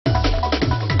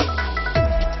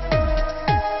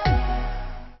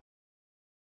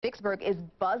Vicksburg is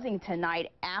buzzing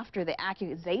tonight after the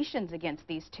accusations against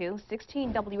these two.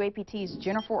 16 WAPT's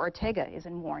Jennifer Ortega is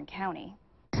in Warren County.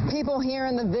 People here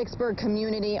in the Vicksburg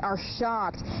community are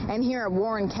shocked, and here at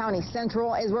Warren County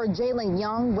Central is where Jaylen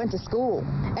Young went to school.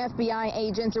 FBI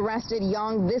agents arrested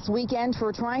Young this weekend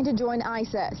for trying to join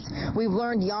ISIS. We've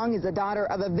learned Young is the daughter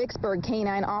of a Vicksburg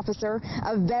canine officer,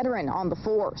 a veteran on the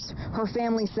force. Her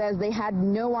family says they had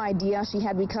no idea she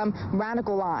had become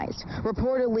radicalized.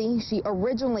 Reportedly, she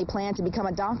originally planned to become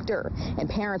a doctor, and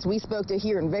parents we spoke to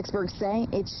here in Vicksburg say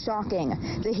it's shocking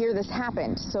to hear this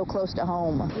happened so close to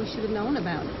home. We should have known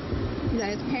about it. You know,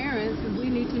 as parents, we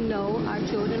need to know our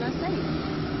children are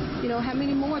safe. You know, how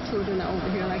many more children are over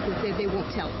here, like they said, they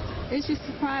won't tell us. It's just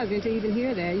surprising to even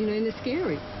hear that, you know, and it's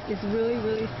scary. It's really,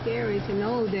 really scary to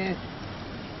know that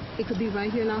it could be right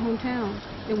here in our hometown,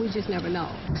 and we just never know.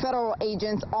 Federal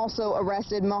agents also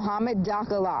arrested Mohammed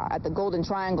Dakala at the Golden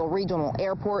Triangle Regional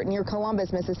Airport near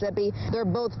Columbus, Mississippi. They're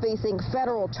both facing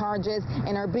federal charges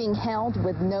and are being held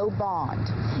with no bond.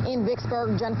 In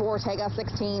Vicksburg, Jennifer Ortega,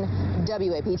 16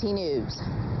 WAPT News.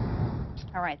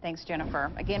 All right, thanks, Jennifer.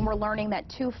 Again, we're learning that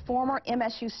two former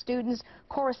MSU students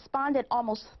corresponded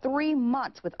almost 3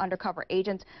 months with undercover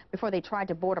agents before they tried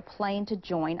to board a plane to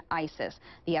join ISIS.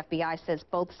 The FBI says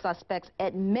both suspects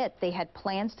admit they had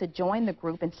plans to join the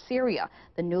group in Syria.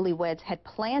 The newlyweds had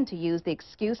planned to use the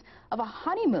excuse of a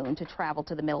honeymoon to travel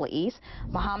to the Middle East.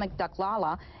 Mohammed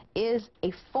Daklala is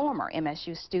a former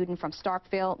MSU student from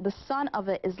Starkville, the son of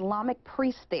an Islamic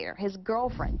priest there. His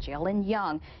girlfriend, Jaylen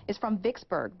Young, is from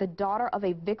Vicksburg, the daughter of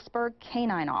a Vicksburg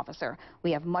canine officer.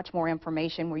 We have much more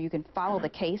information where you can follow the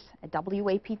case at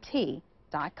WAPT.com.